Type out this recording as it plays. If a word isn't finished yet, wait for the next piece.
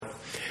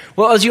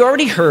Well, as you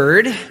already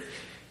heard,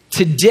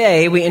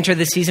 today we enter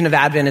the season of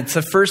Advent. It's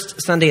the first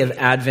Sunday of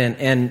Advent,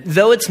 and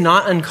though it's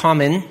not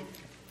uncommon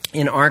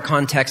in our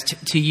context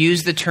to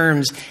use the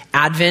terms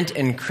Advent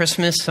and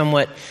Christmas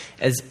somewhat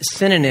as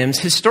synonyms,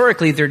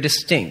 historically they're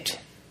distinct.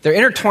 They're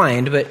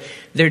intertwined, but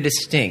they're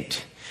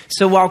distinct.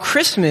 So while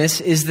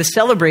Christmas is the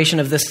celebration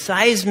of the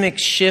seismic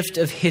shift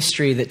of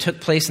history that took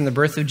place in the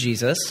birth of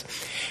Jesus,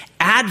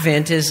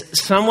 Advent is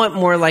somewhat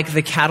more like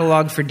the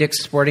catalog for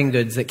Dick's Sporting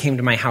Goods that came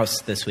to my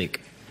house this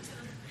week.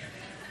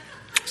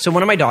 So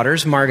one of my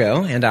daughters,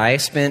 Margot, and I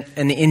spent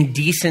an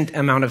indecent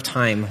amount of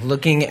time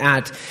looking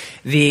at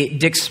the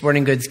Dick's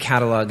Sporting Goods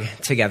catalog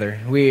together.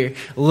 We're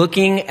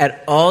looking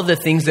at all the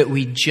things that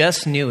we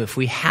just knew if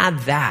we had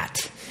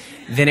that,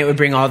 then it would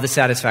bring all the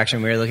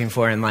satisfaction we were looking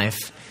for in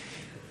life.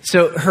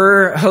 So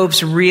her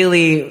hopes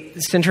really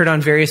centered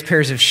on various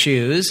pairs of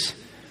shoes.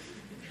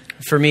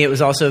 For me, it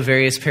was also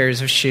various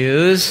pairs of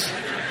shoes,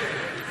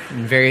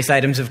 and various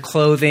items of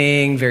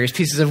clothing, various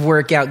pieces of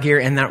workout gear,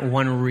 and that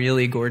one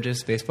really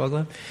gorgeous baseball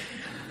glove.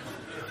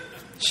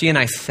 She and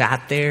I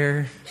sat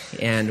there,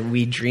 and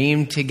we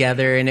dreamed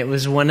together, and it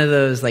was one of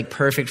those like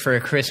perfect for a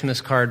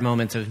Christmas card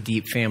moments of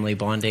deep family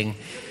bonding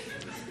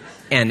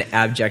and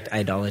abject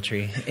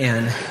idolatry.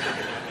 And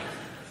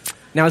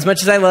now, as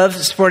much as I love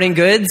sporting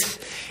goods,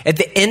 at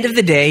the end of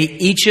the day,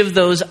 each of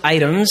those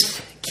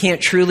items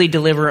can't truly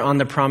deliver on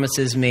the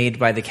promises made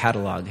by the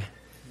catalog,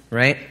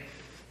 right?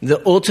 The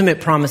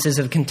ultimate promises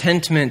of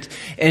contentment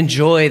and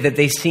joy that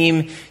they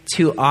seem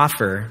to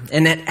offer.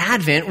 And at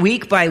Advent,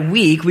 week by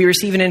week, we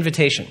receive an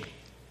invitation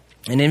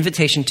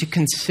to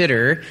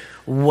consider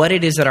what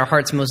it is that our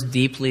hearts most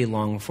deeply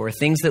long for,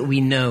 things that we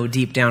know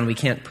deep down we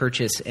can't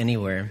purchase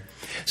anywhere.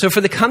 So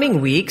for the coming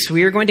weeks,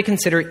 we are going to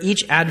consider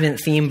each Advent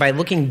theme by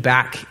looking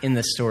back in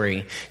the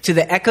story to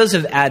the echoes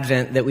of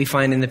Advent that we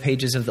find in the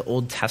pages of the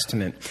Old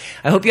Testament.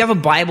 I hope you have a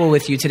Bible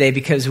with you today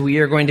because we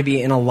are going to be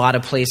in a lot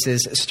of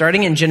places,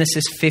 starting in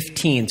Genesis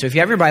 15. So if you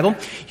have your Bible,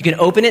 you can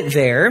open it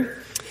there.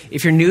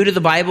 If you're new to the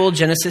Bible,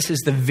 Genesis is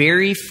the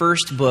very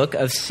first book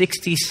of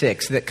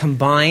 66 that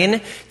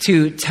combine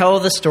to tell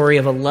the story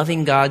of a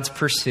loving God's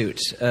pursuit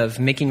of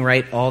making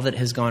right all that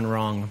has gone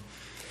wrong.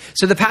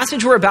 So the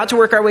passage we're about to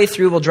work our way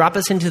through will drop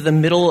us into the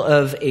middle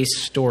of a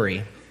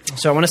story.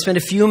 So I want to spend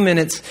a few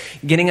minutes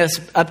getting us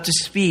up to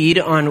speed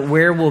on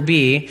where we'll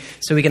be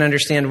so we can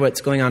understand what's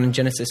going on in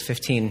Genesis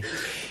 15.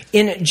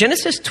 In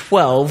Genesis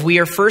 12, we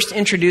are first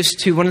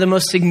introduced to one of the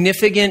most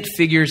significant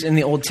figures in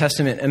the Old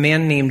Testament, a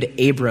man named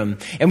Abram.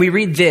 And we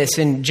read this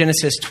in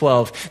Genesis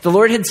 12. The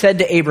Lord had said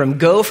to Abram,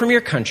 "Go from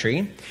your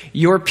country,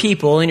 your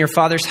people, and your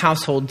father's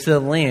household to the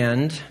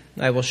land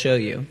I will show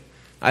you.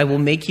 I will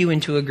make you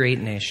into a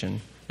great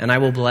nation, and I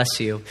will bless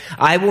you.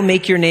 I will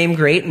make your name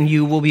great, and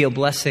you will be a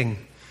blessing.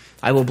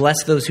 I will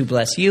bless those who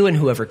bless you, and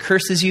whoever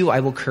curses you,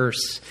 I will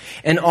curse.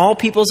 And all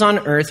peoples on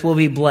earth will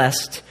be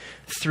blessed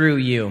through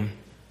you."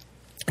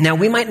 Now,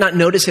 we might not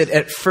notice it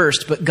at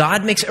first, but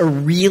God makes a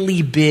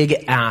really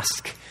big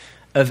ask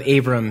of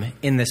Abram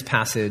in this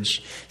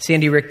passage.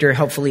 Sandy Richter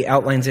helpfully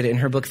outlines it in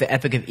her book, The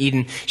Epic of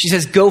Eden. She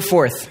says, "Go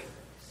forth.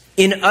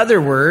 In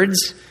other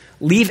words,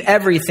 leave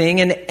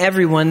everything and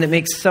everyone that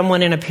makes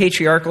someone in a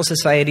patriarchal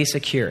society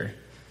secure,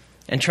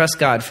 and trust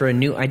God for a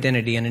new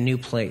identity and a new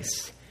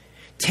place.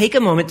 Take a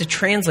moment to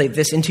translate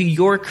this into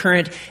your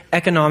current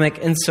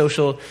economic and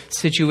social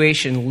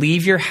situation.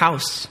 Leave your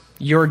house,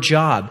 your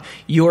job,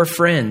 your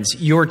friends,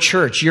 your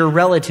church, your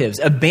relatives.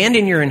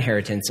 Abandon your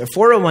inheritance, a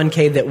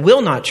 401k that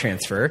will not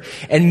transfer,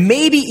 and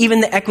maybe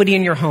even the equity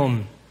in your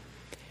home.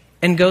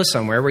 And go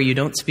somewhere where you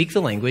don't speak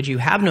the language, you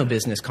have no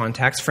business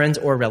contacts, friends,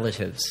 or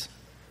relatives.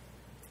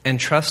 And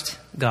trust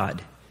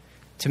God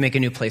to make a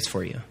new place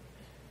for you."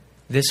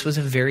 This was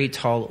a very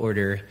tall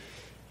order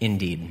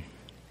indeed.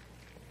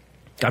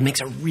 God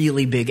makes a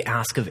really big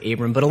ask of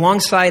Abram, but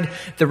alongside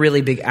the really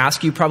big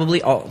ask, you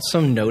probably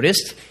also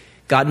noticed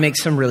God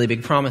makes some really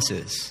big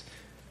promises.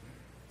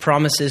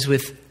 Promises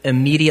with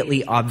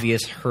immediately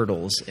obvious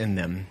hurdles in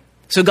them.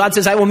 So God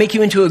says, "I will make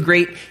you into a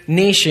great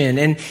nation."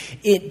 And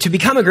to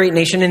become a great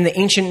nation in the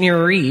ancient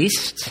Near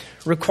East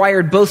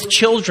required both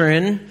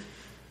children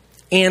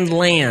and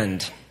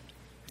land.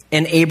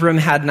 And Abram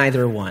had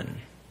neither one,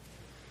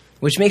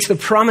 which makes the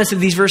promise of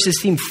these verses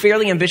seem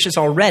fairly ambitious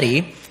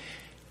already,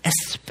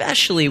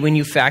 especially when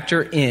you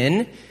factor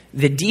in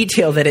the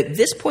detail that at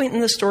this point in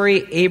the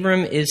story,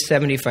 Abram is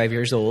 75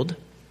 years old,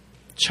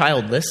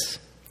 childless,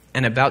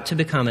 and about to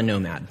become a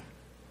nomad.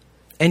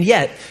 And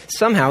yet,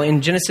 somehow,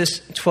 in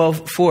Genesis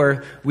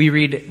 12:4, we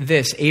read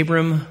this: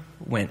 Abram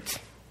went,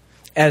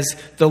 as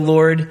the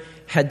Lord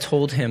had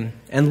told him,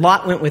 and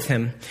Lot went with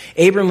him.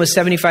 Abram was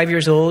 75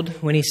 years old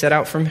when he set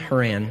out from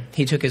Haran.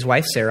 He took his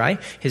wife Sarai,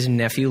 his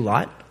nephew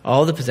Lot,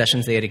 all the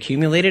possessions they had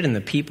accumulated, and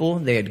the people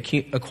they had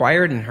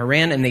acquired in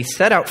Haran, and they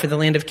set out for the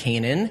land of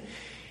Canaan,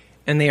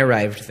 and they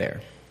arrived there.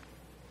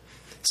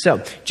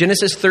 So,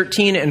 Genesis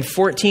 13 and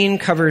 14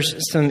 covers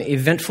some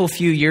eventful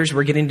few years.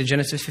 We're getting to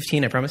Genesis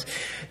 15, I promise.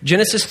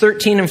 Genesis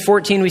 13 and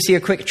 14, we see a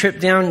quick trip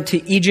down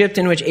to Egypt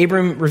in which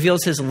Abram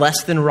reveals his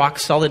less than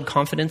rock-solid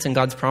confidence in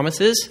God's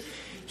promises.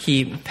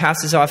 He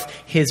passes off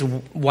his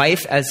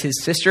wife as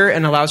his sister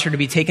and allows her to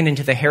be taken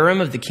into the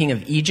harem of the king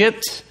of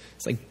Egypt.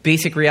 It's like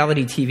basic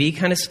reality TV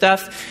kind of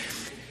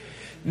stuff.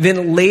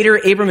 Then later,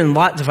 Abram and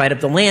Lot divide up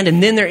the land,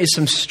 and then there is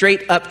some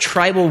straight-up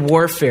tribal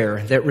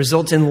warfare that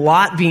results in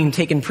Lot being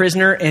taken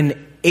prisoner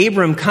and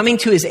Abram coming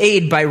to his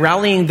aid by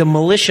rallying the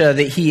militia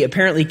that he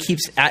apparently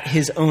keeps at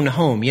his own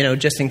home,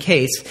 just in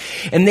case.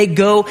 And they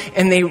go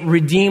and they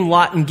redeem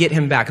Lot and get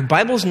him back. The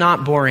Bible's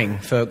not boring,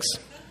 folks.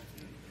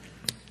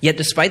 Yet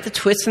despite the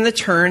twists and the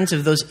turns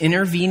of those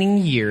intervening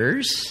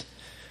years,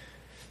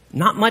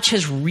 not much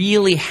has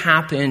really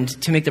happened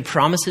to make the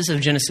promises of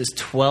Genesis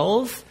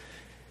 12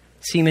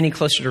 seem any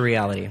closer to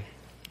reality.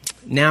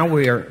 Now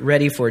we are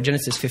ready for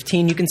Genesis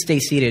 15. You can stay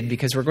seated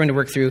because we're going to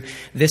work through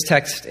this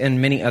text and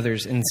many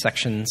others in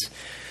sections.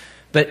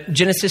 But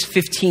Genesis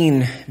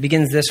 15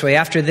 begins this way.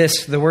 After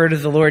this, the word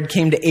of the Lord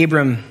came to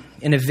Abram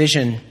in a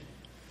vision.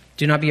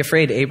 Do not be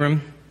afraid,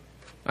 Abram.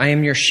 I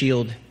am your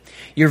shield,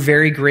 your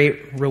very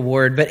great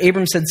reward. But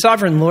Abram said,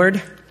 Sovereign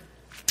Lord,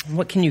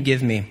 what can you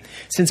give me,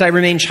 since I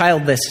remain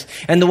childless,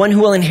 and the one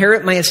who will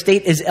inherit my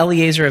estate is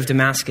Eliezer of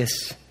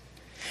Damascus?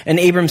 And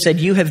Abram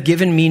said, You have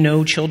given me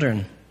no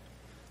children,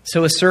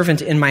 so a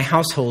servant in my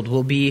household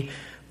will be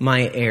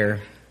my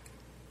heir.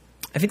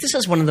 I think this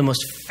is one of the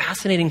most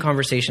fascinating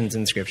conversations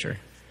in Scripture.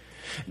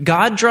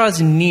 God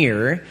draws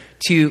near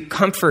to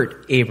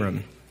comfort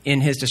Abram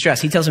in his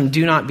distress. He tells him,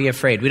 do not be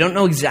afraid. We don't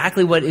know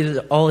exactly what it is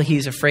all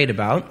he's afraid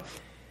about.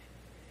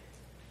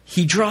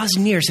 He draws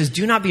near, says,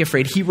 do not be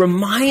afraid. He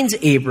reminds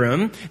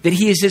Abram that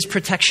he is his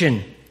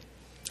protection.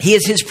 He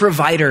is his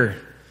provider.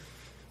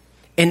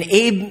 And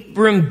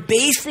Abram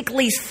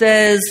basically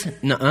says,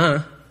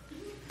 nuh-uh.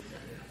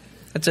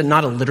 That's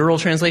not a literal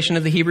translation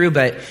of the Hebrew,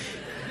 but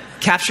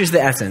captures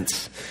the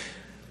essence.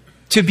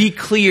 To be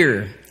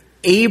clear,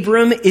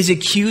 Abram is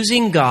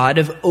accusing God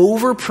of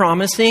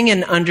over-promising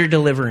and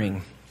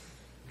under-delivering.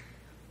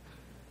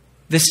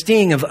 The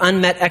sting of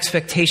unmet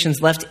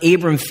expectations left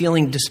Abram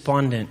feeling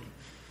despondent.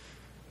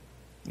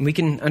 We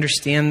can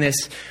understand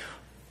this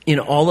in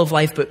all of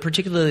life, but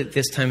particularly at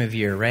this time of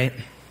year, right?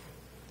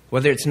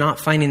 Whether it's not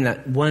finding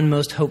that one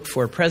most hoped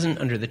for present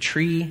under the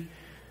tree,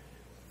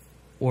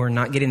 or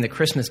not getting the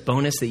Christmas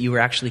bonus that you were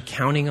actually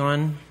counting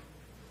on,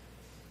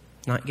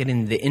 not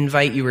getting the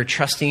invite you were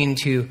trusting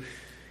to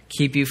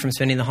keep you from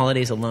spending the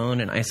holidays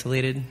alone and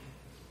isolated.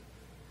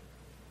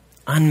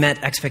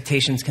 Unmet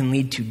expectations can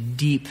lead to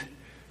deep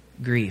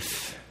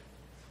grief.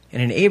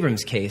 And in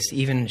Abram's case,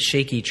 even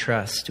shaky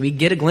trust. We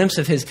get a glimpse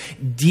of his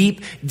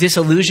deep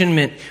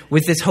disillusionment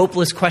with this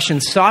hopeless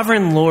question,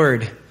 Sovereign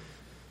Lord,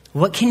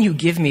 what can you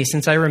give me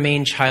since I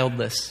remain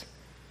childless?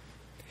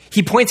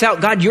 He points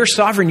out, God, you're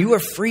sovereign. You are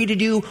free to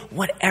do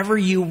whatever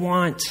you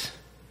want.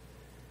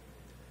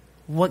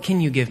 What can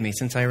you give me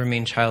since I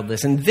remain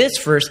childless? And this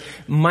verse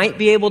might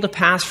be able to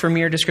pass for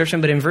mere description,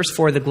 but in verse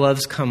 4, the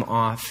gloves come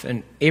off.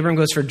 And Abram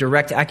goes for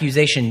direct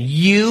accusation.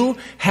 You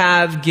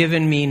have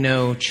given me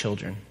no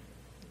children.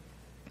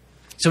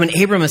 So when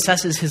Abram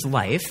assesses his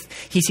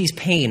life, he sees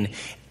pain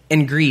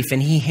and grief, and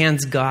he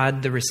hands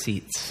God the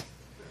receipts.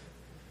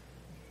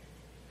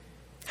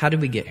 How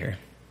did we get here?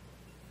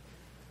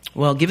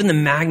 Well, given the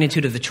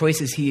magnitude of the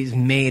choices he's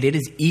made, it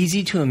is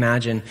easy to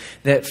imagine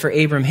that for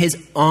Abram, his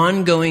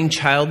ongoing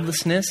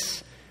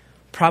childlessness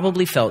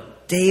probably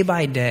felt day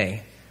by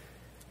day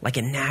like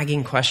a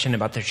nagging question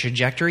about the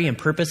trajectory and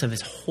purpose of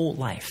his whole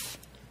life.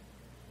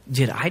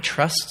 Did I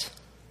trust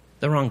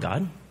the wrong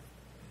God?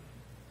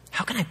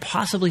 How can I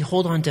possibly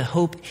hold on to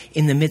hope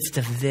in the midst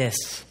of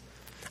this?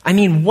 I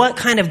mean, what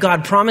kind of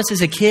God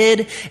promises a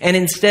kid and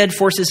instead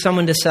forces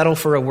someone to settle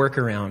for a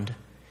workaround?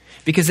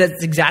 Because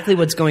that's exactly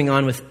what's going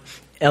on with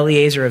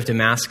Eliezer of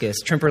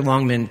Damascus. Trimper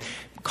Longman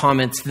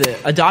comments, the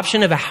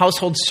adoption of a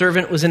household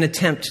servant was an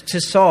attempt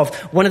to solve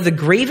one of the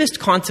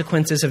gravest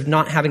consequences of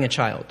not having a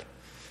child.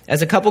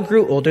 As a couple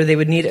grew older, they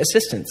would need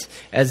assistance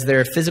as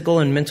their physical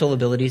and mental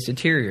abilities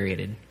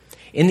deteriorated.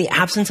 In the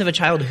absence of a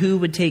child, who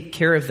would take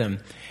care of them?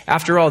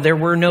 After all, there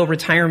were no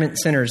retirement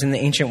centers in the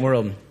ancient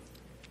world.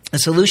 A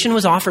solution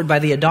was offered by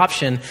the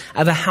adoption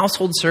of a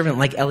household servant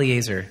like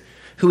Eliezer,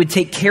 who would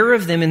take care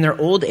of them in their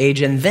old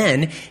age and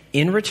then,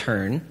 in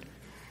return,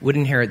 would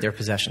inherit their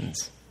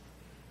possessions.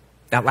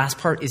 That last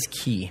part is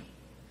key.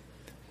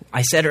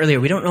 I said earlier,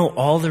 we don't know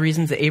all the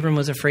reasons that Abram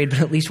was afraid, but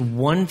at least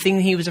one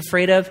thing he was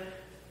afraid of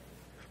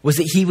was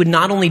that he would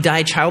not only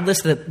die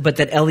childless, but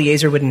that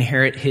Eliezer would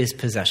inherit his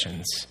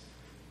possessions.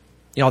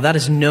 Y'all, that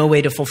is no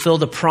way to fulfill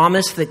the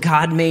promise that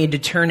God made to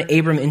turn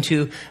Abram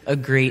into a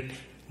great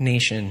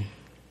nation.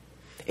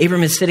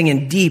 Abram is sitting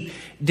in deep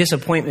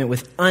disappointment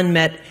with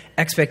unmet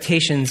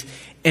expectations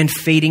and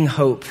fading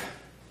hope.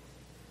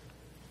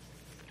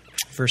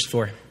 Verse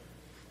 4.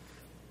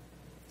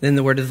 Then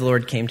the word of the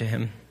Lord came to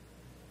him.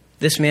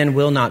 This man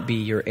will not be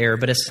your heir,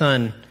 but a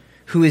son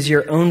who is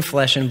your own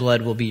flesh and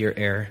blood will be your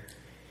heir.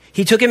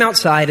 He took him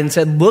outside and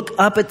said, Look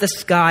up at the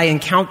sky and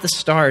count the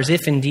stars,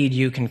 if indeed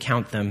you can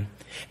count them.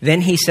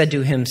 Then he said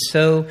to him,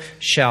 So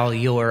shall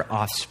your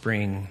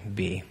offspring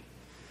be.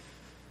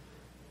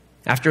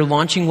 After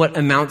launching what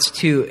amounts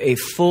to a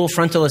full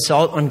frontal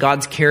assault on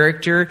God's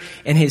character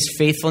and his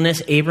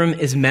faithfulness, Abram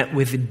is met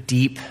with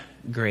deep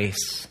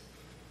grace.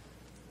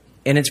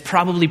 And it's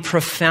probably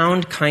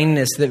profound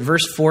kindness that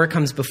verse 4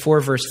 comes before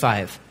verse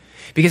 5.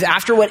 Because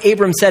after what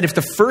Abram said, if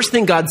the first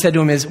thing God said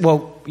to him is,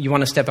 well, you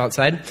want to step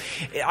outside?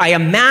 I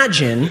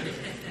imagine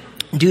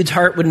dude's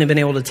heart wouldn't have been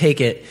able to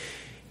take it.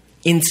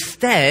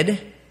 Instead,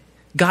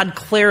 God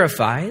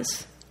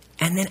clarifies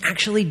and then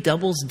actually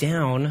doubles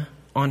down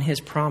on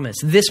his promise.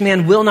 This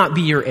man will not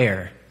be your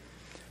heir,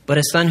 but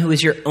a son who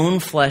is your own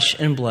flesh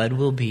and blood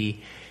will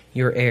be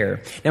your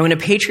heir. Now, in a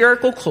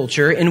patriarchal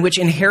culture in which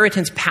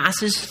inheritance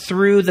passes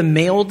through the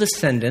male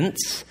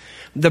descendants,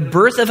 the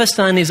birth of a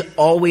son is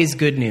always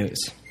good news.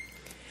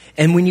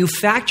 And when you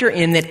factor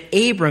in that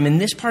Abram, in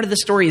this part of the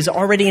story, is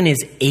already in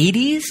his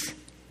 80s,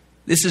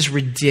 this is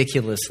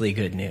ridiculously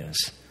good news.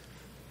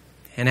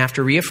 And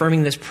after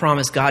reaffirming this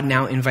promise, God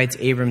now invites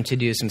Abram to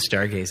do some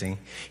stargazing.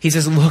 He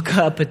says, look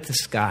up at the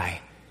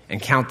sky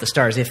and count the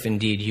stars, if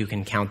indeed you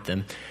can count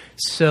them.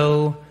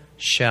 So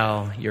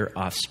shall your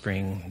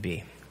offspring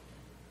be.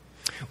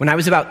 When I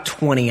was about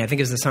 20, I think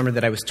it was the summer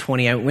that I was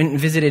 20, I went and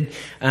visited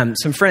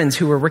some friends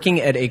who were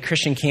working at a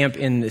Christian camp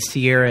in the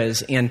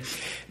Sierras, and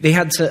they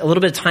had a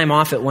little bit of time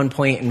off at one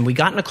point, and we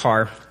got in a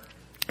car,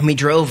 and we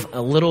drove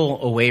a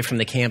little away from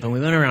the camp, and we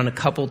went around a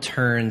couple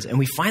turns, and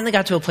we finally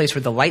got to a place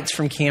where the lights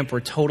from camp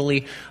were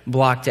totally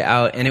blocked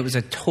out, and it was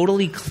a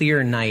totally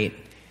clear night,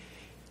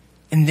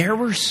 and there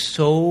were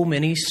so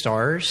many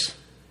stars,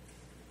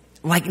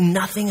 like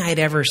nothing I'd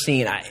ever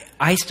seen.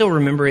 I still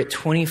remember it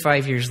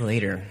 25 years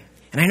later.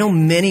 And I know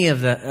many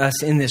of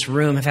us in this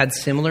room have had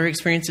similar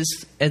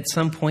experiences at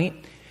some point,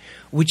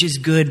 which is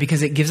good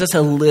because it gives us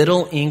a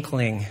little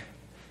inkling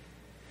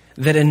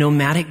that a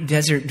nomadic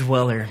desert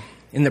dweller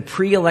in the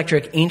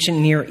pre-electric ancient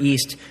Near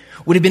East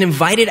would have been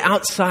invited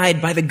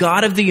outside by the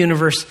God of the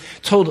universe,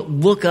 told,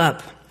 look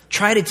up,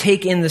 try to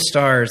take in the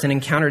stars, and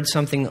encountered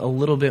something a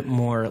little bit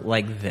more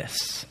like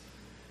this.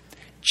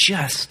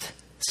 Just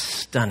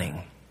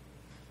stunning.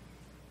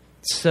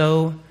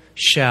 So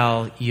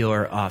shall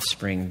your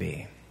offspring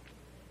be.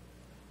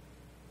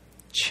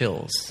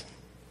 Chills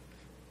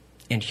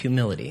and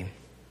humility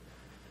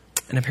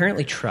and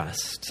apparently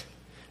trust,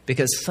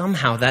 because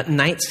somehow that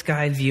night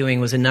sky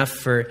viewing was enough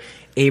for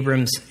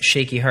Abram's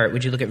shaky heart.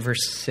 Would you look at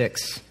verse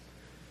 6?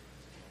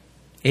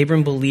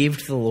 Abram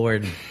believed the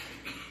Lord,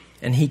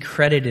 and he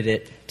credited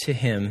it to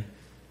him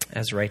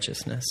as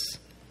righteousness.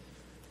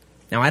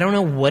 Now, I don't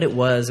know what it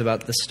was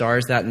about the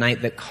stars that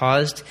night that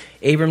caused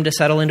Abram to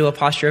settle into a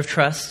posture of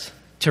trust,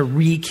 to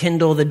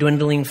rekindle the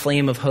dwindling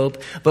flame of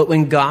hope. But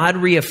when God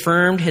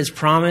reaffirmed his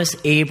promise,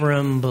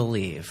 Abram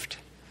believed.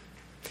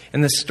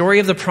 And the story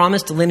of the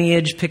promised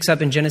lineage picks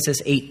up in Genesis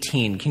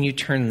 18. Can you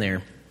turn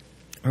there?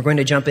 We're going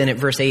to jump in at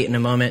verse 8 in a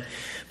moment.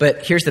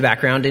 But here's the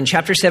background. In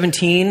chapter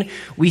 17,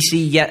 we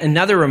see yet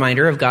another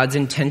reminder of God's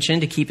intention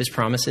to keep his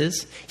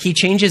promises. He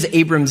changes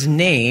Abram's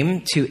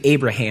name to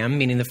Abraham,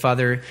 meaning the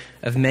father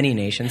of many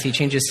nations. He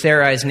changes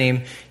Sarai's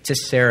name to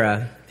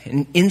Sarah.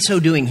 And in so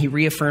doing, he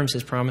reaffirms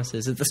his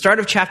promises. At the start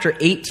of chapter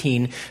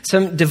 18,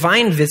 some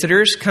divine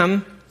visitors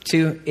come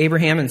to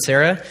Abraham and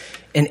Sarah,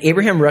 and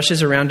Abraham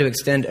rushes around to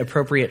extend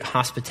appropriate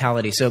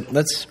hospitality. So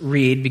let's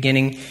read,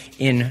 beginning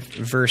in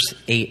verse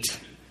 8.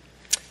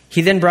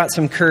 He then brought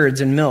some curds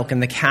and milk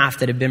and the calf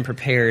that had been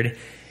prepared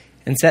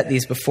and set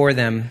these before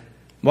them.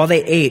 While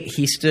they ate,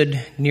 he stood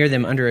near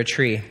them under a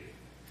tree.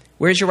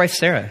 "Where's your wife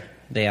Sarah?"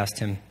 they asked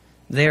him.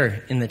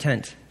 "There, in the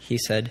tent," he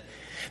said.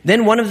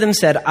 Then one of them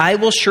said, "I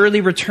will surely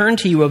return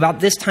to you about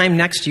this time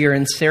next year,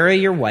 and Sarah,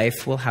 your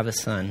wife, will have a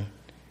son."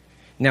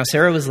 Now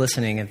Sarah was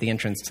listening at the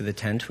entrance to the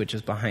tent, which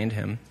was behind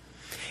him.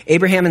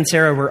 Abraham and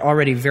Sarah were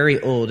already very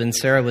old, and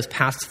Sarah was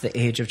past the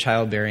age of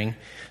childbearing.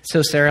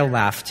 So Sarah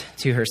laughed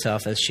to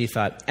herself as she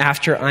thought,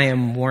 "After I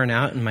am worn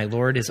out and my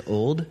Lord is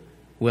old,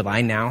 will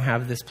I now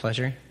have this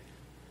pleasure?"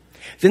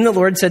 Then the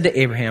Lord said to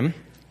Abraham,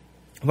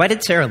 "Why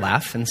did Sarah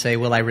laugh and say,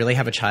 'Will I really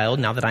have a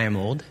child now that I am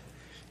old?'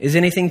 Is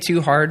anything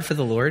too hard for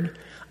the Lord?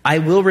 I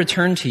will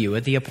return to you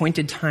at the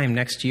appointed time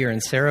next year,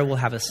 and Sarah will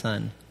have a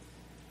son."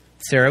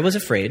 Sarah was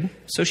afraid,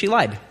 so she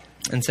lied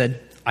and said,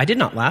 "I did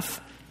not laugh."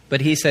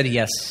 But he said,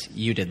 "Yes,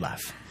 you did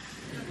laugh."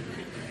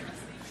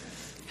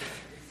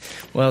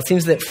 Well, it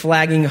seems that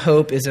flagging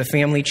hope is a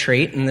family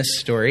trait in this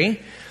story.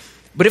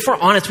 But if we're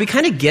honest, we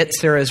kind of get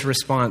Sarah's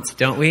response,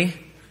 don't we?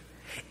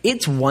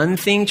 It's one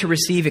thing to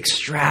receive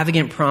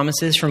extravagant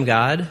promises from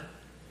God,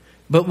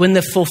 but when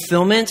the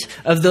fulfillment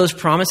of those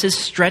promises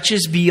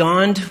stretches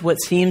beyond what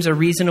seems a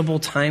reasonable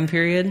time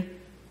period,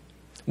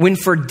 when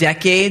for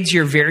decades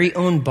your very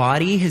own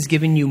body has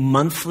given you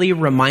monthly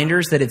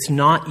reminders that it's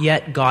not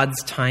yet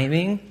God's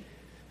timing,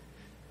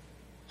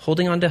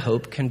 holding on to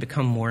hope can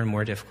become more and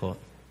more difficult.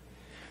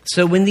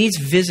 So when these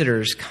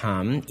visitors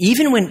come,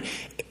 even when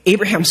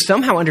Abraham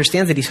somehow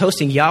understands that he's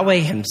hosting Yahweh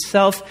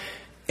himself,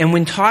 and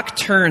when talk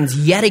turns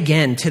yet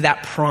again to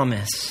that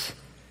promise,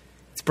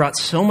 it's brought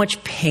so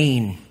much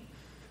pain.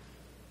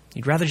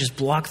 You'd rather just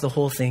block the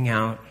whole thing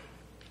out.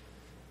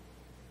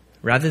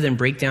 Rather than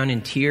break down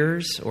in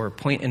tears or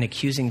point an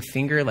accusing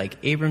finger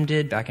like Abram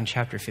did back in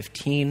chapter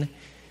 15,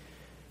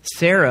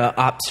 Sarah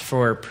opts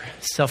for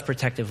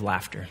self-protective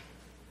laughter.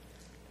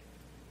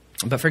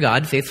 But for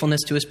God,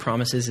 faithfulness to his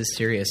promises is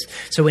serious.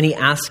 So when he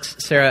asks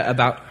Sarah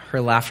about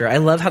her laughter, I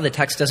love how the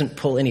text doesn't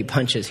pull any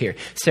punches here.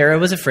 Sarah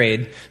was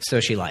afraid, so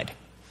she lied.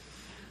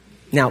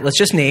 Now, let's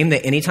just name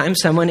that anytime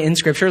someone in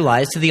Scripture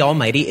lies to the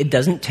Almighty, it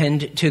doesn't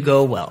tend to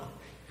go well.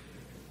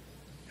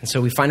 And so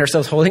we find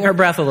ourselves holding our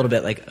breath a little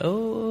bit like,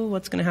 oh,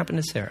 what's going to happen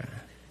to Sarah?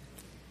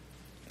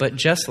 But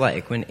just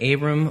like when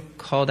Abram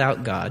called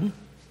out God,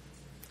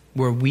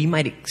 where we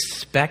might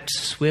expect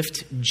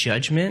swift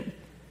judgment,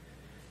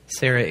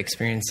 Sarah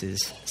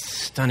experiences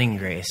stunning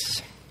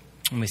grace.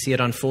 And we see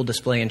it on full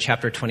display in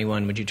chapter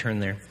 21. Would you turn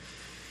there?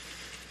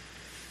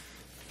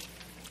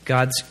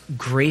 God's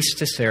grace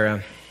to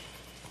Sarah,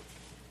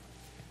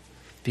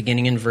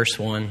 beginning in verse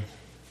 1.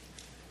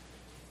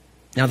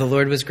 Now the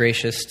Lord was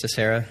gracious to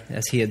Sarah,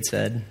 as he had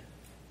said,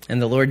 and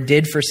the Lord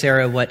did for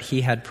Sarah what he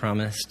had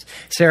promised.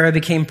 Sarah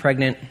became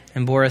pregnant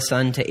and bore a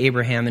son to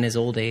Abraham in his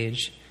old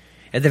age,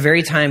 at the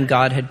very time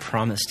God had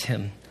promised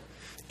him.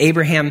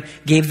 Abraham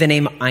gave the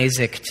name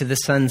Isaac to the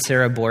son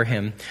Sarah bore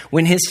him.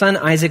 When his son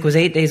Isaac was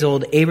 8 days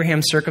old,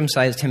 Abraham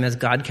circumcised him as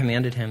God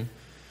commanded him.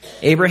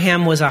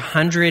 Abraham was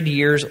 100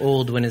 years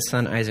old when his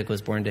son Isaac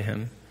was born to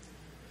him.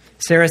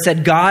 Sarah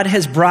said, God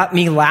has brought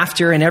me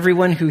laughter, and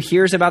everyone who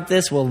hears about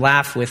this will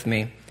laugh with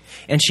me.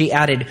 And she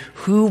added,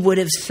 who would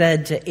have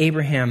said to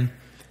Abraham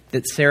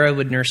that Sarah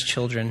would nurse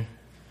children?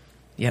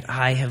 Yet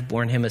I have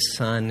borne him a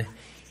son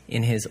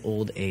in his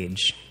old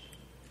age.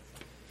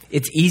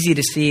 It's easy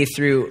to see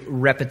through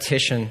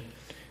repetition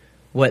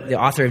what the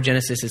author of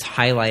Genesis is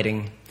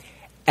highlighting.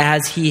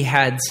 As he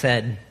had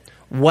said,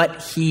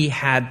 what he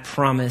had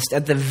promised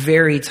at the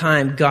very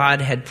time God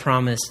had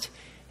promised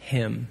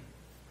him.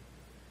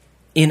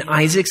 In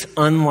Isaac's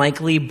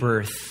unlikely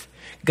birth,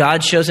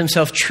 God shows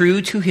himself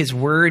true to his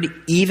word,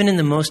 even in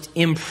the most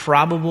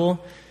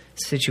improbable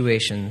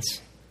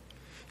situations.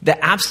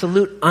 The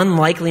absolute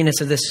unlikeliness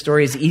of this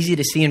story is easy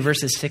to see in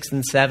verses 6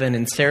 and 7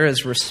 and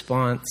Sarah's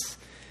response.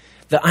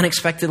 The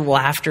unexpected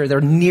laughter, their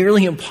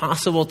nearly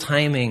impossible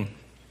timing.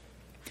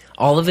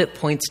 All of it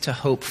points to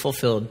hope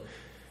fulfilled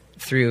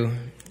through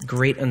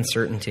great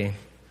uncertainty.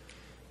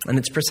 And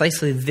it's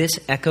precisely this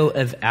echo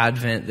of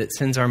Advent that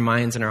sends our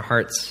minds and our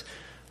hearts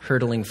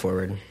hurtling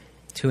forward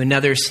to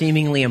another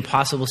seemingly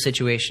impossible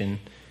situation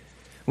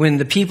when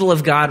the people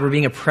of God were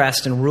being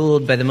oppressed and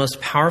ruled by the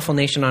most powerful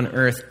nation on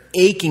earth,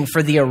 aching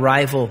for the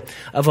arrival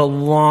of a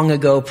long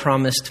ago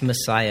promised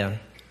Messiah.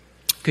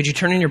 Could you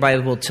turn in your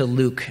Bible to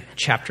Luke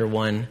chapter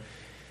 1?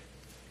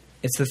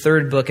 It's the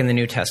third book in the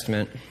New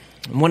Testament.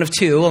 One of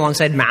two,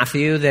 alongside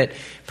Matthew, that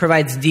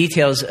provides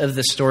details of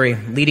the story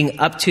leading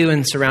up to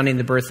and surrounding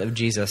the birth of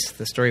Jesus,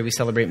 the story we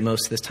celebrate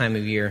most this time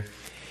of year.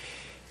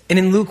 And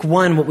in Luke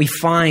 1, what we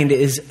find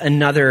is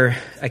another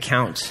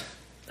account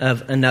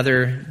of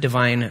another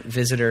divine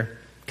visitor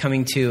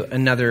coming to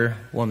another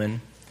woman.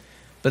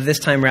 But this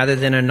time, rather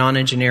than a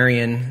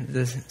nonagenarian,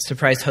 the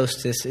surprise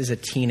hostess is a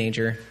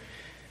teenager.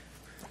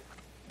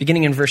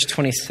 Beginning in verse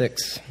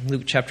 26,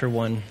 Luke chapter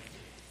 1.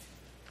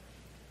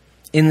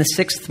 In the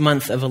 6th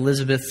month of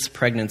Elizabeth's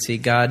pregnancy,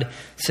 God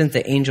sent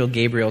the angel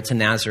Gabriel to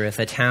Nazareth,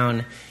 a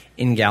town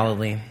in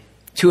Galilee,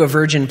 to a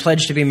virgin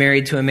pledged to be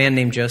married to a man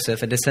named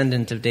Joseph, a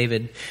descendant of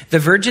David. The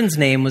virgin's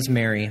name was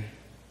Mary.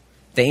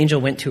 The angel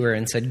went to her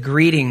and said,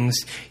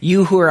 greetings,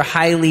 you who are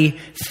highly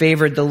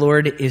favored, the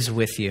Lord is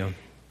with you.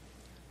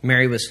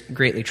 Mary was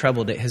greatly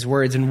troubled at his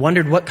words and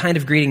wondered what kind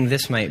of greeting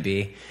this might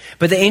be.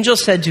 But the angel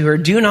said to her,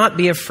 do not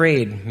be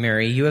afraid,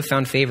 Mary, you have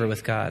found favor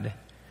with God.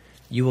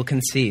 You will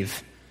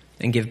conceive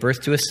and give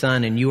birth to a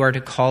son, and you are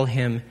to call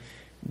him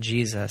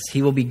Jesus.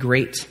 He will be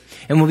great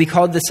and will be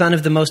called the Son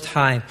of the Most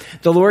High.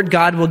 The Lord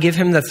God will give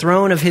him the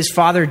throne of his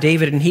father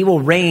David, and he will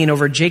reign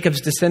over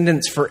Jacob's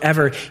descendants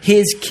forever.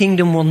 His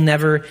kingdom will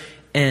never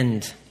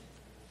end.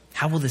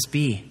 How will this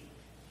be?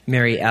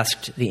 Mary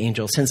asked the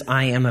angel, since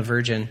I am a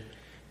virgin.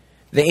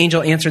 The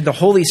angel answered, the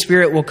Holy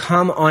Spirit will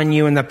come on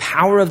you, and the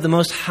power of the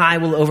Most High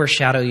will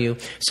overshadow you.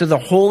 So the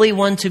Holy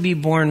One to be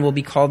born will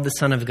be called the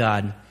Son of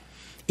God.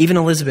 Even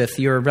Elizabeth,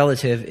 your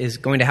relative, is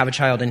going to have a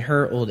child in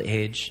her old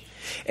age.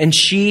 And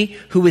she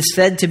who was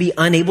said to be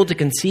unable to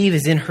conceive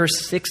is in her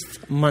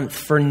 6th month,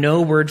 for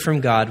no word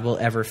from God will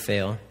ever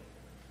fail.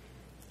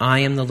 I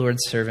am the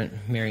Lord's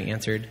servant, Mary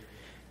answered.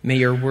 May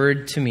your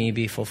word to me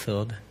be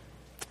fulfilled.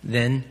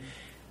 Then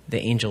the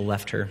angel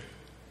left her.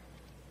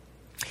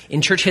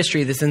 In church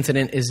history, this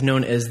incident is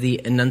known as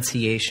the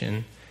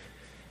Annunciation.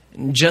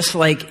 Just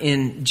like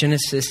in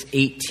Genesis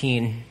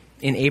 18,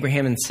 in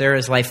Abraham and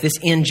Sarah's life, this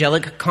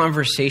angelic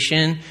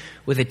conversation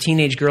with a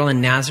teenage girl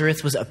in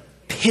Nazareth was a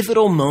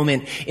pivotal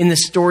moment in the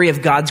story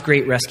of God's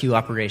great rescue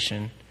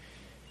operation.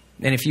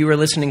 And if you were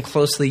listening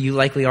closely, you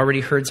likely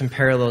already heard some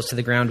parallels to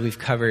the ground we've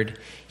covered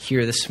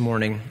here this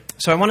morning.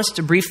 So I want us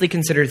to briefly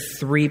consider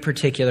 3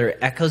 particular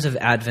echoes of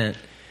Advent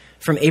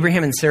from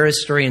Abraham and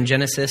Sarah's story in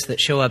Genesis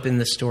that show up in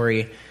the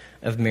story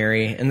of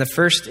Mary. And the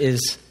first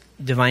is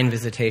divine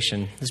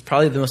visitation. This is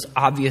probably the most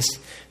obvious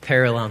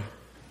parallel.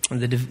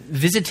 The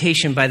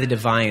visitation by the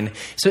divine.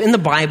 So in the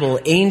Bible,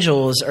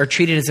 angels are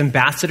treated as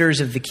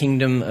ambassadors of the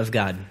kingdom of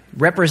God,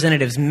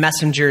 representatives,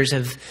 messengers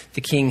of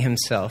the king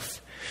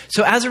himself.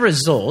 So as a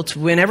result,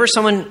 whenever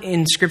someone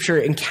in Scripture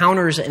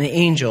encounters an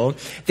angel,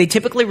 they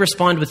typically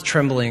respond with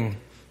trembling,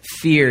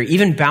 fear,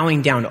 even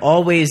bowing down,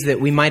 all ways that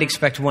we might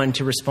expect one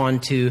to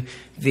respond to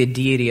the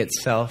deity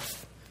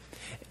itself.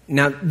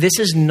 Now, this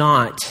is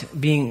not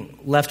being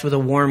left with a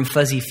warm,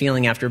 fuzzy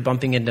feeling after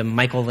bumping into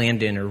Michael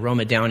Landon or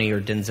Roma Downey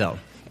or Denzel.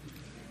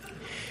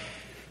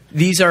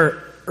 These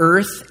are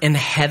earth and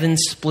heaven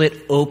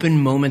split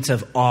open moments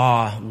of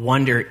awe,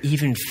 wonder,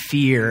 even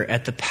fear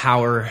at the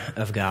power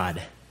of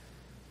God.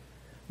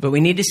 But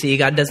we need to see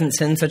God doesn't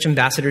send such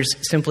ambassadors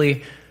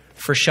simply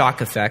for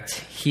shock effect.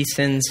 He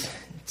sends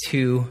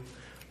to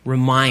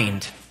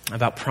remind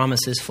about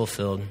promises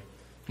fulfilled.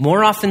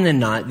 More often than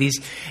not,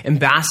 these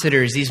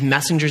ambassadors, these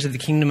messengers of the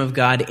kingdom of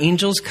God,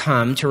 angels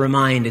come to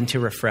remind and to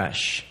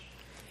refresh.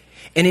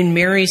 And in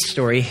Mary's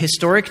story,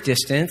 historic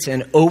distance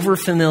and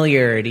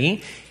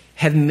overfamiliarity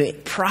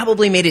have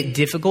probably made it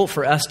difficult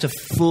for us to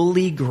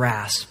fully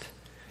grasp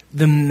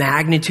the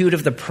magnitude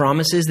of the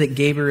promises that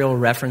Gabriel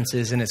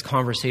references in his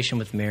conversation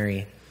with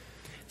Mary.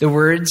 The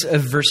words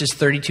of verses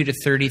 32 to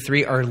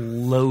 33 are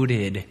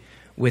loaded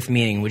with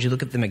meaning. Would you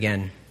look at them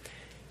again?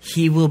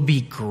 He will be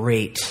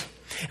great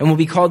and will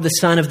be called the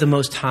Son of the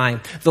Most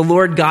High. The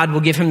Lord God will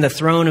give him the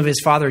throne of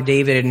his father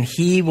David, and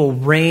he will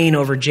reign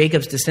over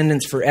Jacob's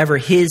descendants forever.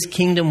 His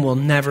kingdom will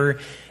never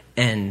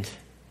end.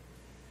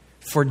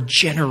 For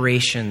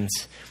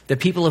generations, the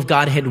people of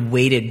God had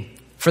waited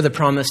for the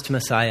promised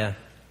Messiah.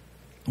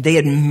 They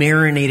had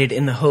marinated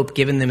in the hope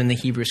given them in the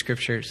Hebrew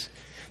Scriptures.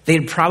 They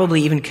had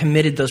probably even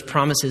committed those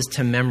promises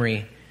to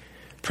memory.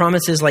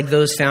 Promises like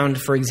those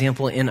found, for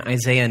example, in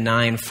Isaiah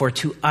 9. For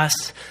to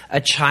us a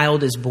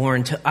child is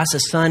born, to us a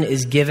son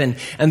is given,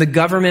 and the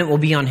government will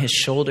be on his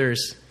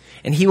shoulders.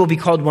 And he will be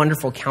called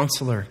Wonderful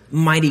Counselor,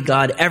 Mighty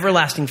God,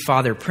 Everlasting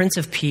Father, Prince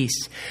of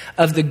Peace.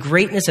 Of the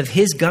greatness of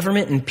his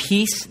government and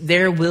peace,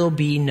 there will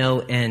be no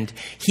end.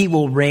 He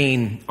will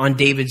reign on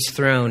David's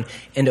throne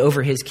and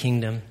over his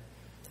kingdom,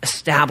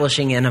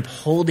 establishing and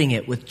upholding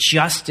it with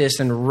justice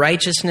and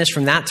righteousness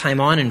from that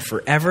time on and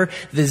forever.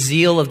 The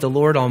zeal of the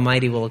Lord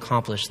Almighty will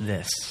accomplish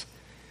this.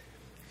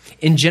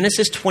 In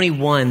Genesis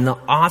 21, the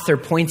author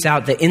points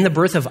out that in the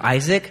birth of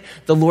Isaac,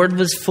 the Lord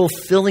was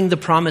fulfilling the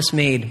promise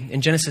made in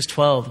Genesis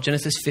 12,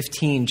 Genesis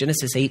 15,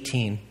 Genesis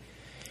 18.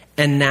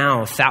 And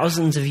now,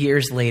 thousands of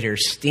years later,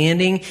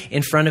 standing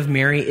in front of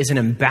Mary is an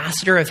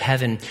ambassador of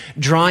heaven,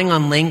 drawing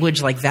on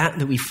language like that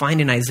we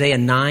find in Isaiah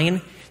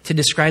 9 to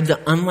describe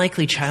the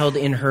unlikely child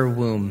in her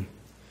womb.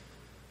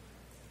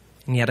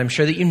 And yet, I'm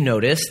sure that you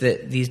notice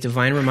that these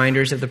divine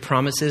reminders of the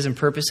promises and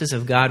purposes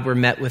of God were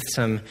met with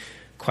some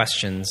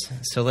questions.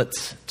 So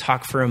let's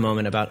talk for a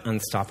moment about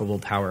unstoppable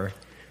power.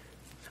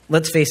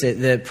 Let's face it,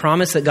 the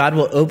promise that God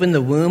will open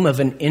the womb of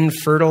an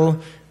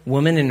infertile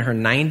woman in her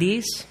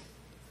 90s,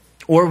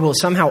 or will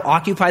somehow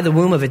occupy the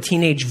womb of a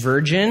teenage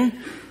virgin,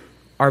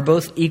 are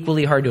both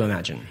equally hard to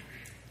imagine.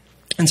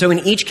 And so in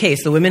each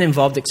case, the women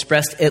involved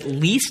expressed at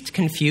least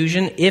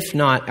confusion, if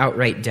not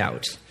outright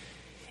doubt.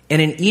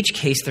 And in each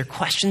case, their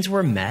questions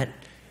were met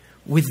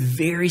with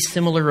very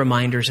similar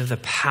reminders of the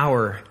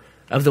power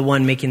of the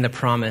one making the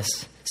promise.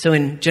 So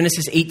in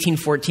Genesis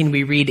 18:14,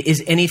 we read,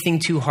 "Is anything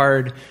too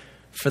hard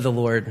for the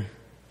Lord?"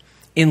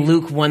 In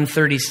Luke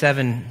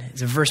 1:37,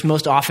 it's a verse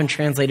most often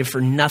translated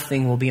for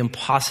 "nothing will be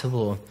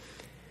impossible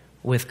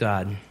with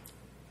God."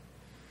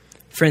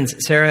 Friends,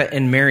 Sarah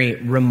and Mary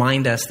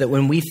remind us that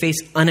when we face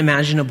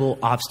unimaginable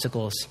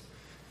obstacles,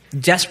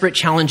 desperate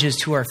challenges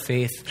to our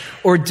faith,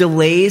 or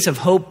delays of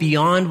hope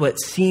beyond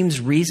what seems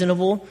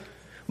reasonable,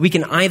 we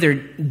can either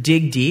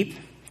dig deep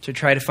to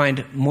try to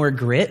find more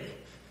grit,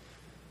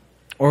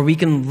 or we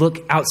can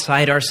look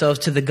outside ourselves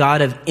to the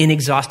God of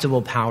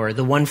inexhaustible power,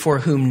 the one for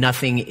whom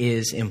nothing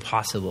is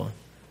impossible.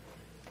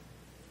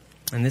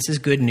 And this is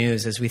good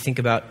news as we think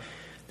about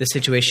the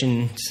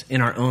situations in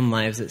our own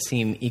lives that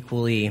seem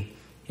equally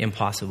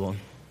impossible.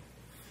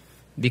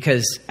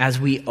 Because as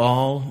we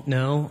all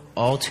know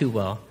all too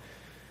well,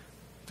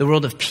 the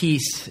world of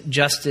peace,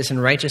 justice,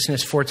 and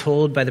righteousness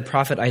foretold by the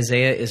prophet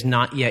Isaiah is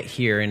not yet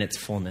here in its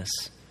fullness.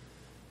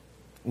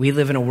 We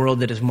live in a world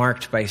that is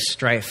marked by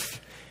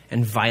strife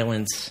and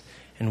violence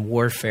and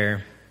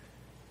warfare.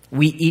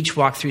 We each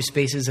walk through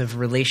spaces of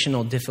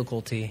relational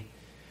difficulty,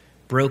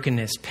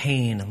 brokenness,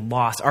 pain, and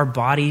loss. Our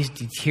bodies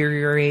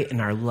deteriorate and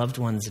our loved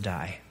ones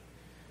die.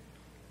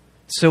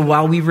 So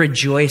while we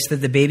rejoice that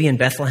the baby in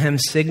Bethlehem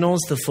signals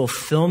the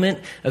fulfillment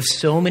of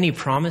so many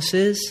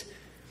promises,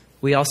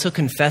 we also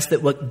confess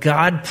that what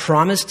God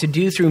promised to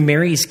do through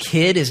Mary's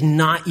kid is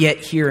not yet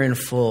here in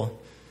full.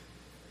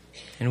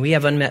 And we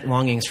have unmet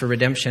longings for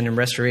redemption and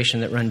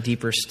restoration that run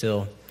deeper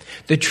still.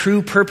 The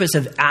true purpose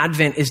of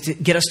Advent is to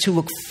get us to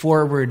look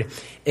forward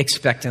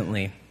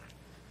expectantly.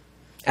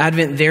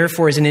 Advent,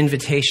 therefore, is an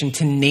invitation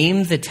to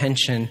name the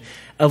tension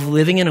of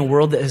living in a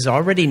world that has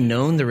already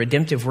known the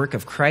redemptive work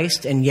of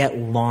Christ and yet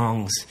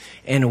longs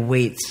and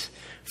waits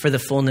for the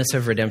fullness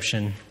of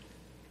redemption,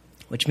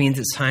 which means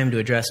it's time to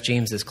address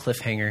James's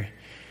cliffhanger.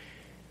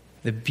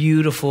 The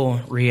beautiful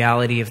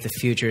reality of the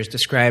future is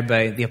described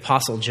by the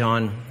Apostle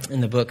John in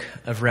the book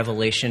of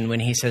Revelation when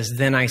he says,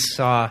 "Then I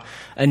saw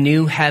a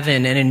new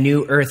heaven and a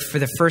new earth, for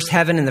the first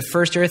heaven and the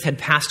first earth had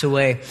passed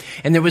away,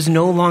 and there was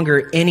no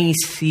longer any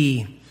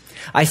sea.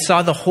 I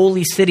saw the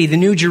holy city, the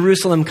new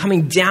Jerusalem,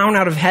 coming down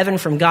out of heaven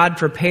from God,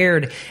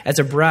 prepared as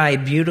a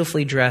bride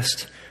beautifully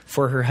dressed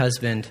for her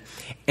husband.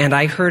 And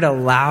I heard a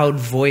loud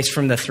voice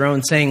from the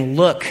throne saying,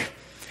 'Look,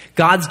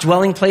 God's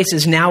dwelling place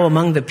is now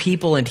among the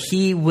people, and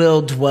he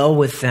will dwell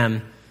with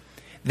them.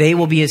 They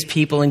will be his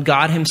people, and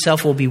God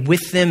himself will be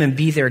with them and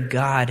be their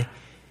God.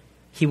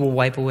 He will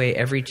wipe away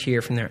every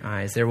tear from their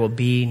eyes. There will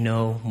be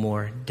no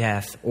more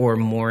death or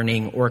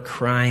mourning or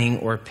crying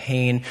or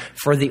pain,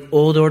 for the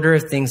old order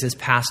of things has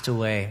passed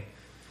away.'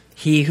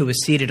 He who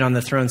was seated on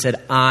the throne said,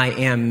 'I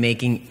am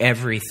making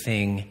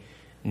everything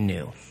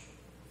new.'"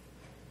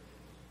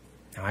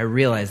 Now, I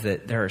realize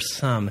that there are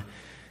some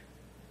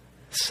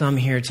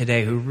here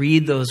today who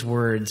read those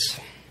words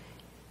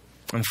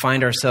and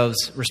find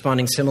ourselves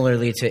responding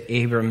similarly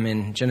to Abram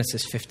in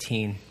Genesis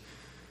 15,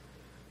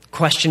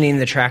 questioning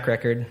the track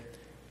record,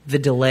 the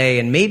delay,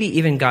 and maybe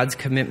even God's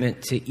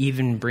commitment to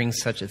even bring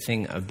such a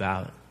thing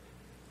about.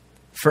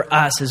 For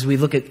us, as we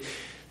look at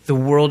the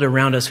world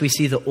around us, we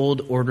see the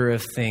old order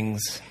of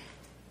things.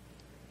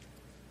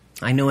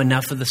 I know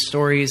enough of the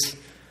stories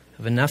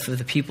of enough of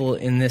the people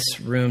in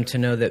this room to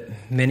know that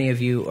many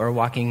of you are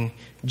walking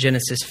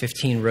Genesis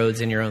 15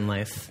 roads in your own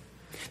life.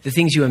 The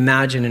things you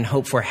imagine and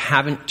hope for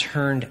haven't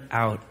turned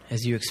out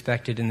as you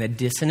expected, and the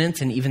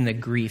dissonance and even the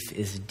grief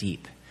is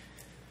deep.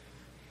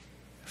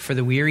 For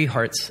the weary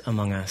hearts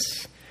among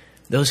us,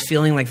 those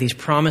feeling like these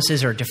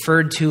promises are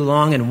deferred too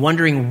long and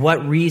wondering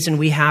what reason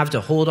we have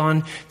to hold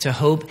on to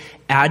hope,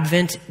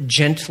 Advent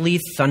gently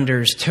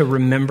thunders to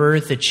remember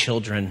the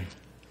children,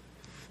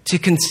 to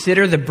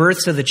consider the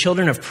births of the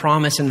children of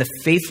promise and the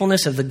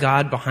faithfulness of the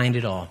God behind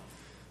it all.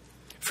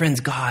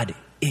 Friends, God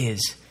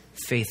is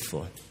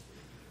faithful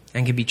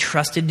and can be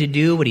trusted to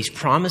do what he's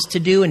promised to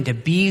do and to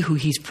be who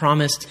he's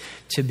promised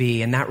to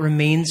be. And that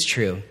remains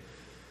true,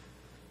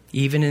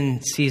 even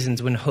in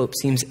seasons when hope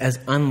seems as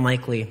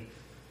unlikely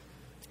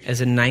as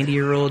a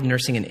 90-year-old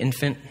nursing an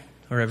infant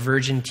or a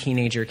virgin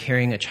teenager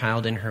carrying a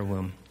child in her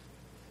womb.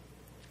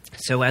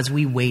 So as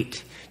we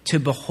wait to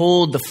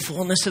behold the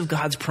fullness of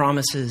God's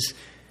promises,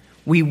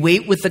 we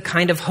wait with the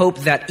kind of hope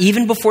that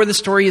even before the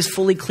story is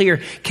fully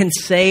clear, can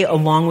say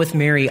along with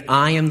Mary,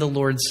 "I am the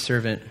Lord's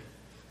servant.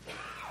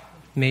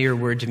 May your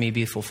word to me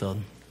be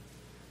fulfilled."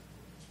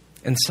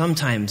 And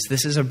sometimes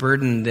this is a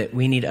burden that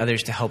we need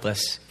others to help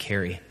us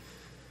carry.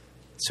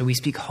 So we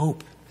speak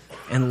hope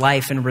and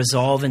life and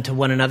resolve into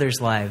one another's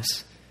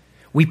lives.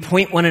 We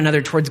point one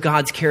another towards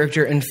God's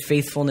character and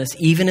faithfulness,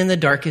 even in the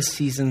darkest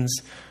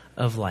seasons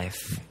of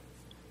life.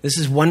 This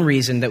is one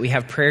reason that we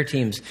have prayer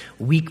teams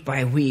week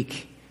by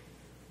week,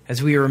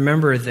 as we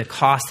remember the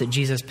cost that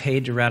Jesus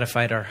paid to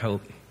ratify our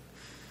hope.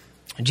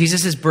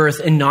 Jesus' birth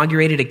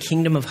inaugurated a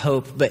kingdom of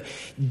hope, but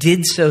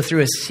did so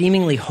through a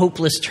seemingly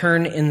hopeless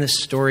turn in the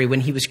story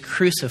when he was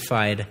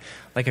crucified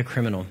like a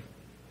criminal.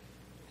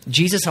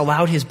 Jesus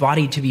allowed his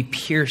body to be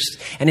pierced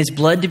and his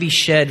blood to be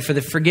shed for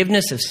the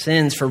forgiveness of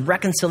sins, for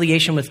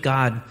reconciliation with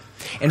God,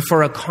 and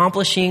for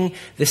accomplishing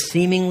the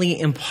seemingly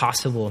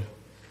impossible.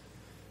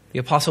 The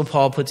Apostle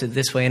Paul puts it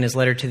this way in his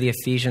letter to the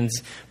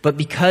Ephesians: "But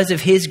because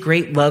of his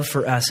great love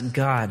for us,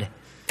 God,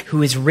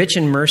 who is rich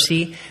in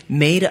mercy,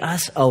 made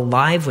us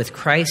alive with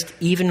Christ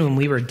even when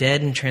we were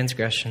dead in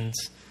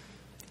transgressions.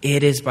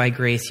 It is by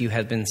grace you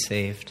have been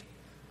saved."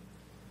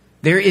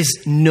 There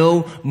is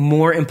no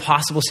more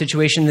impossible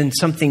situation than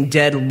something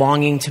dead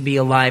longing to be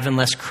alive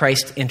unless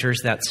Christ enters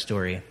that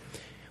story.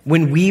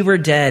 When we were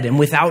dead and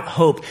without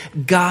hope,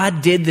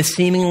 God did the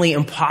seemingly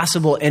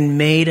impossible and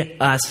made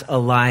us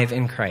alive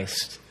in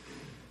Christ.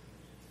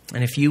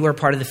 And if you are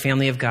part of the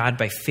family of God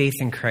by faith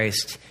in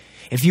Christ,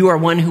 if you are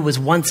one who was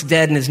once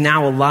dead and is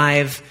now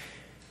alive,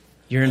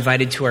 you're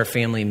invited to our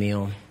family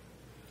meal,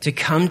 to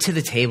come to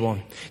the table,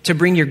 to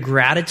bring your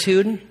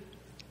gratitude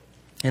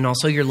and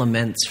also your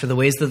laments for the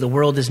ways that the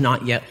world is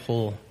not yet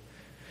whole.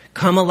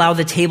 Come allow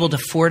the table to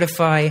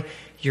fortify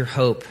your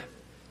hope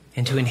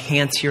and to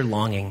enhance your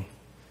longing.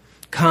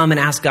 Come and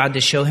ask God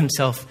to show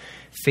himself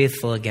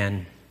faithful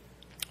again.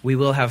 We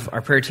will have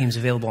our prayer teams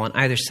available on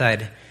either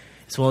side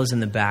as well as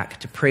in the back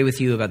to pray with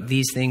you about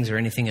these things or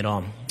anything at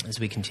all as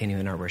we continue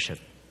in our worship.